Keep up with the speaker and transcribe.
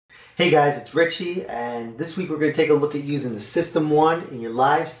Hey guys, it's Richie, and this week we're going to take a look at using the System-1 in your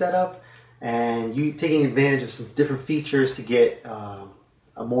live setup and you taking advantage of some different features to get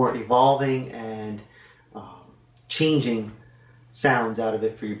a more evolving and changing sounds out of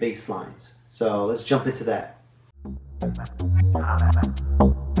it for your bass lines. So let's jump into that.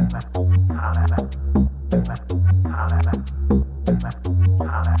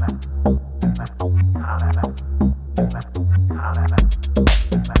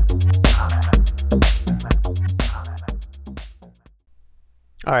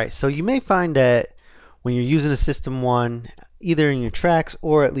 Alright, so you may find that when you're using a System-1, either in your tracks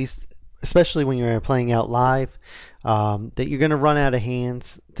or at least, especially when you're playing out live, that you're going to run out of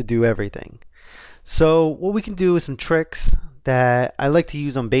hands to do everything. So what we can do is some tricks that I like to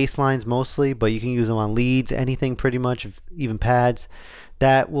use on bass lines mostly, but you can use them on leads, anything pretty much, even pads,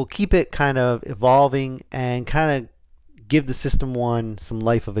 that will keep it kind of evolving and kind of give the System-1 some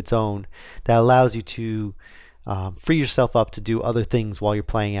life of its own that allows you to free yourself up to do other things while you're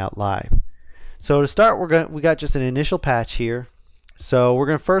playing out live. So to start, we got just an initial patch here. So we're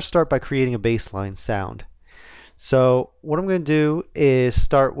going to first start by creating a bassline sound. So what I'm going to do is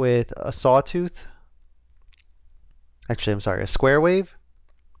start with a sawtooth. Actually, I'm sorry, a square wave.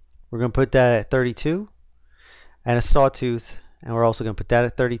 We're going to put that at 32, and a sawtooth, and we're also going to put that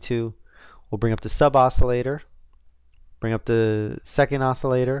at 32. We'll bring up the sub oscillator, bring up the second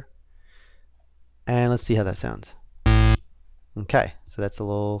oscillator, and let's see how that sounds. Okay, so that's a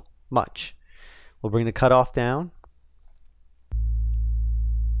little much. We'll bring the cutoff down.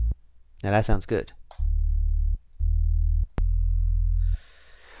 Now that sounds good.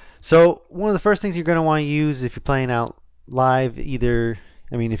 So one of the first things you're going to want to use if you're playing out live,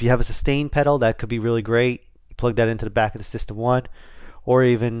 if you have a sustain pedal, that could be really great. You plug that into the back of the System-1, or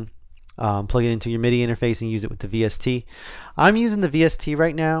even plug it into your MIDI interface and use it with the VST. I'm using the VST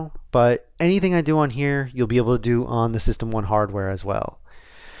right now, but anything I do on here you'll be able to do on the System-1 hardware as well.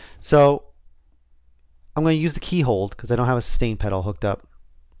 So I'm going to use the key hold because I don't have a sustain pedal hooked up.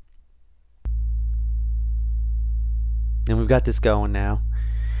 And we've got this going now.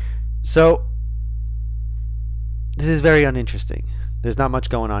 So this is very uninteresting. There's not much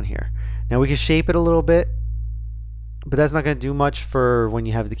going on here. Now we can shape it a little bit, but that's not going to do much for when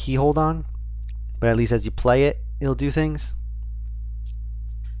you have the key hold on. But at least as you play it, it'll do things.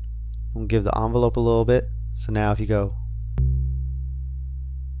 We'll give the envelope a little bit. So now if you go.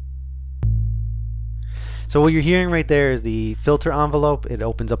 So what you're hearing right there is the filter envelope. It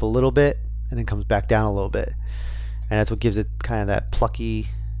opens up a little bit and then comes back down a little bit. And that's what gives it kind of that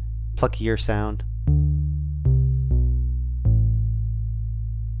pluckier sound.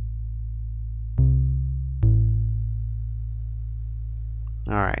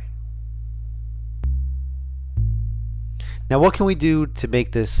 Alright. Now what can we do to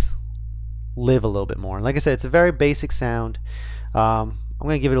make this live a little bit more? Like I said, it's a very basic sound. I'm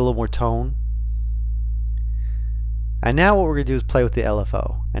going to give it a little more tone. And now what we're going to do is play with the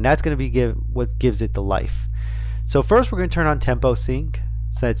LFO. And that's going to be what gives it the life. So first we're going to turn on tempo sync.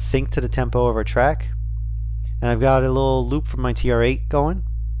 So that's sync to the tempo of our track. And I've got a little loop from my TR-8 going.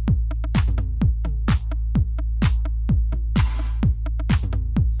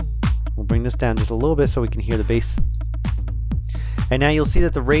 We'll bring this down just a little bit so we can hear the bass. And now you'll see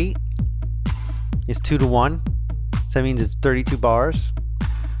that the rate is 2:1. So that means it's 32 bars.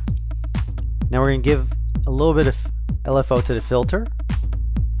 Now we're going to give a little bit of LFO to the filter.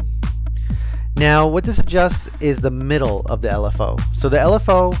 Now what this adjusts is the middle of the LFO. So the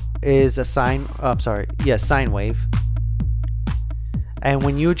LFO is a sine wave. And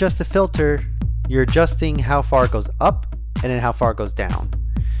when you adjust the filter, you're adjusting how far it goes up and then how far it goes down.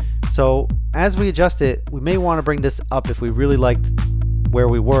 So as we adjust it, we may want to bring this up if we really liked where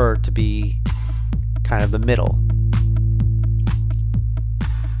we were to be kind of the middle.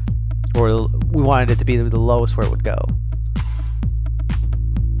 Or we wanted it to be the lowest where it would go.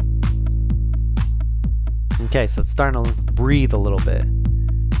 Okay, so it's starting to breathe a little bit.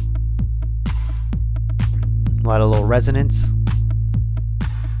 A lot of little resonance.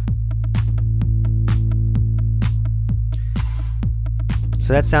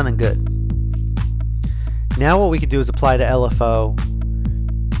 So that's sounding good. Now what we can do is apply the LFO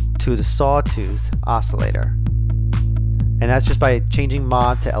to the sawtooth oscillator. And that's just by changing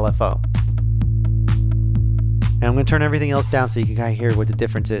mod to LFO. And I'm going to turn everything else down so you can kind of hear what the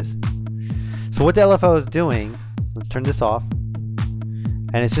difference is. So what the LFO is doing, let's turn this off,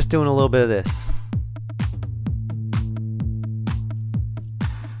 and it's just doing a little bit of this.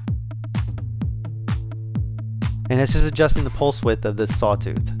 And it's just adjusting the pulse width of this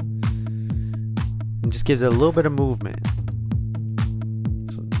sawtooth. And just gives it a little bit of movement.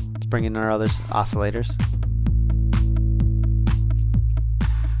 So let's bring in our other oscillators.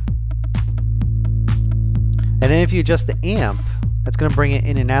 And then if you adjust the amp, that's going to bring it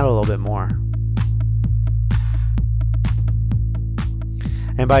in and out a little bit more.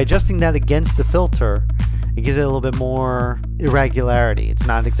 And by adjusting that against the filter, it gives it a little bit more irregularity. It's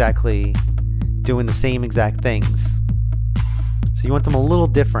not exactly doing the same exact things. So you want them a little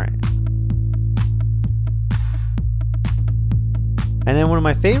different. And then one of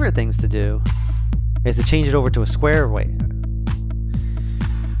my favorite things to do is to change it over to a square wave.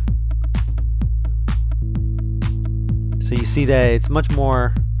 So you see that it's much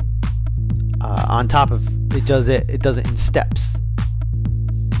more on top of it. Does it in steps.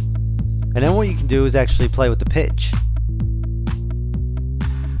 And then what you can do is actually play with the pitch.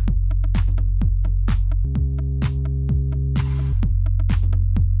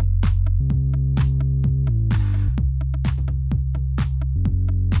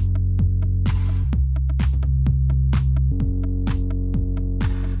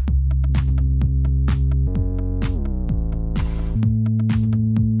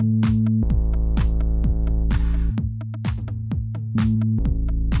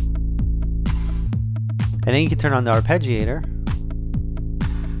 And then you can turn on the arpeggiator.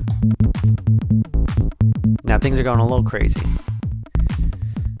 Now things are going a little crazy.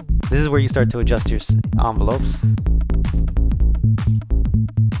 This is where you start to adjust your envelopes.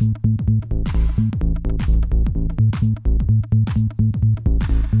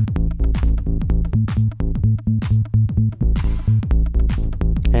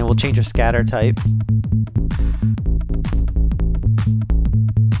 And we'll change your scatter type.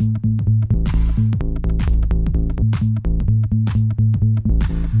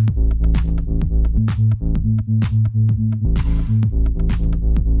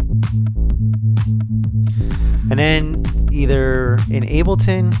 And then either in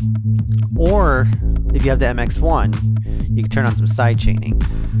Ableton, or if you have the MX1, you can turn on some side chaining.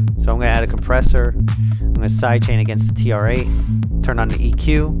 So I'm going to add a compressor. I'm going to side chain against the TR8, turn on the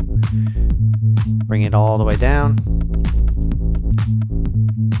EQ, bring it all the way down.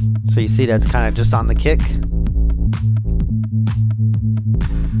 So you see that's kind of just on the kick.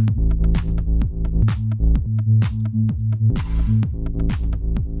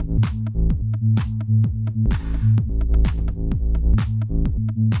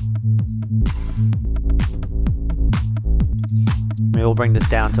 Maybe we'll bring this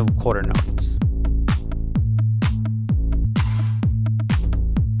down to quarter notes.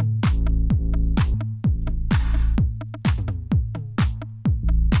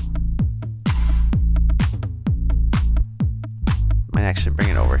 Might actually bring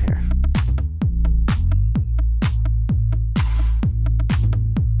it over here.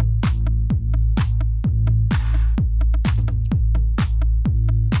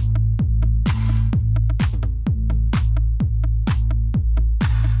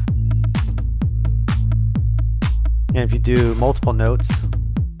 And if you do multiple notes,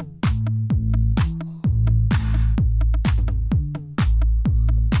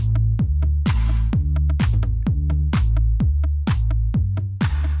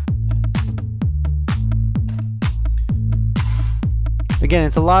 again,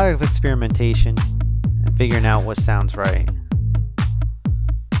 it's a lot of experimentation and figuring out what sounds right.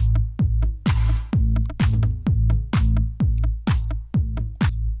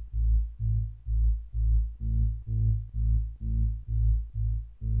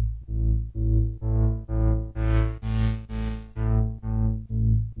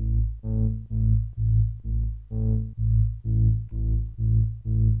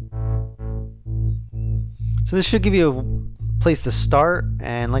 So this should give you a place to start,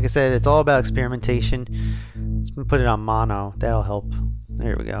 and like I said, it's all about experimentation. Let's put it on mono. That'll help.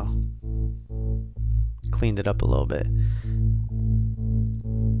 There we go. Cleaned it up a little bit.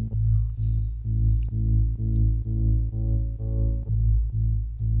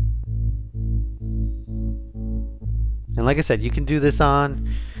 And like I said, you can do this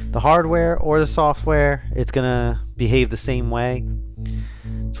on the hardware or the software. It's gonna behave the same way.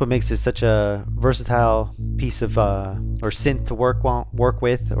 That's what makes it such a versatile piece of or synth to work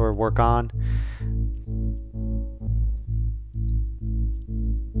with or work on.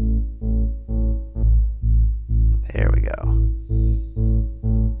 There we go.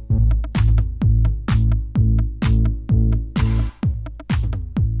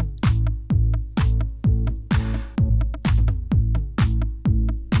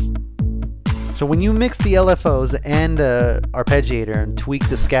 So when you mix the LFOs and arpeggiator and tweak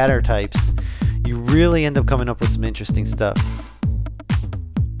the scatter types, you really end up coming up with some interesting stuff.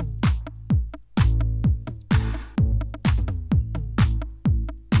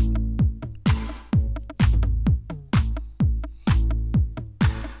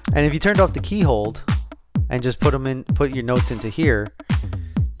 And if you turned off the key hold and just put your notes into here,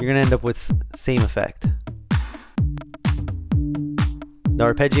 you're going to end up with same effect. The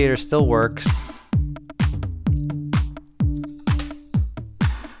arpeggiator still works.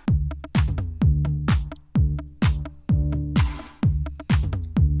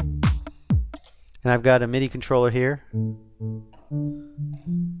 And I've got a MIDI controller here.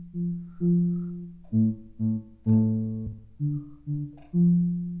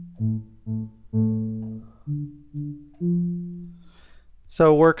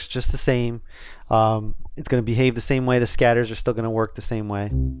 So it works just the same. It's going to behave the same way. The scatters are still going to work the same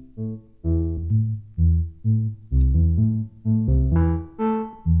way.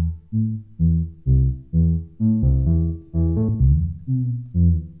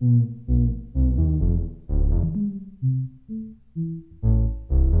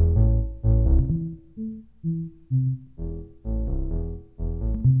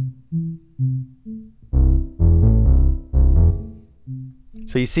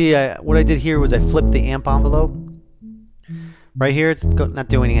 So you see what I did here was I flipped the amp envelope. Right here it's not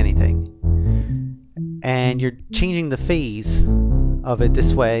doing anything. And you're changing the phase of it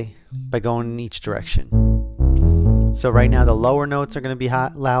this way by going in each direction. So right now the lower notes are going to be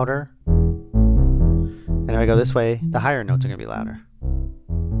louder. And if I go this way, the higher notes are going to be louder.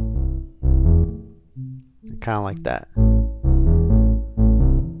 Kind of like that.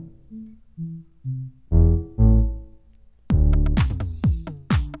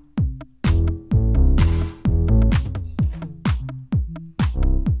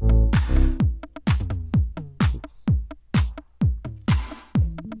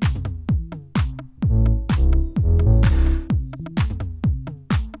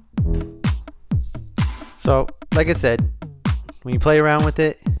 So, like I said, when you play around with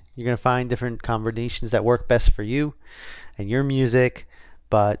it, you're going to find different combinations that work best for you and your music,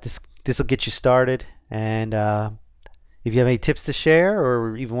 but this will get you started. And if you have any tips to share,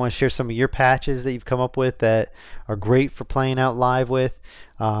 or even want to share some of your patches that you've come up with that are great for playing out live with,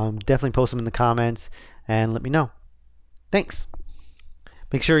 definitely post them in the comments and let me know. Thanks.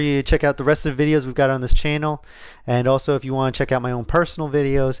 Make sure you check out the rest of the videos we've got on this channel. And also, if you want to check out my own personal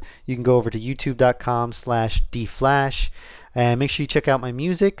videos, you can go over to youtube.com/dflash. And make sure you check out my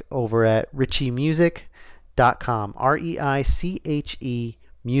music over at reichemusic.com. REICHE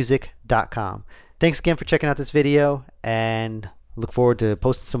music.com. Thanks again for checking out this video, and look forward to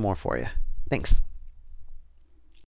posting some more for you. Thanks.